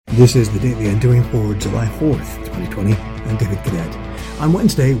This is the Daily Undoing for July 4th, 2020. I'm David Cadet. On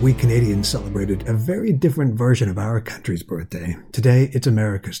Wednesday, we Canadians celebrated a very different version of our country's birthday. Today, it's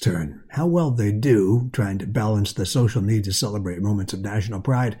America's turn. How well they do, trying to balance the social need to celebrate moments of national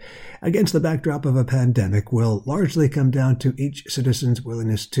pride against the backdrop of a pandemic, will largely come down to each citizen's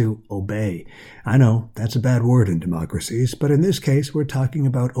willingness to obey. I know, that's a bad word in democracies, but in this case, we're talking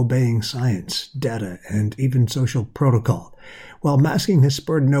about obeying science, data, and even social protocol. While masking has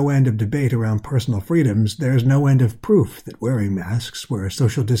spurred no end of debate around personal freedoms, there's no end of proof that wearing masks, where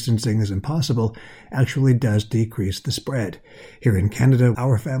social distancing is impossible, actually does decrease the spread. Here in Canada,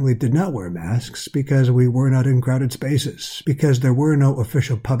 our family did not wear masks because we were not in crowded spaces, because there were no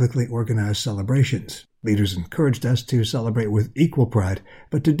official publicly organized celebrations. Leaders encouraged us to celebrate with equal pride,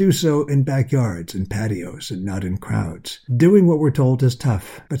 but to do so in backyards and patios and not in crowds. Doing what we're told is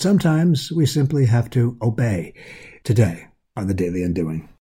tough, but sometimes we simply have to obey. Today, on the Daily Undoing.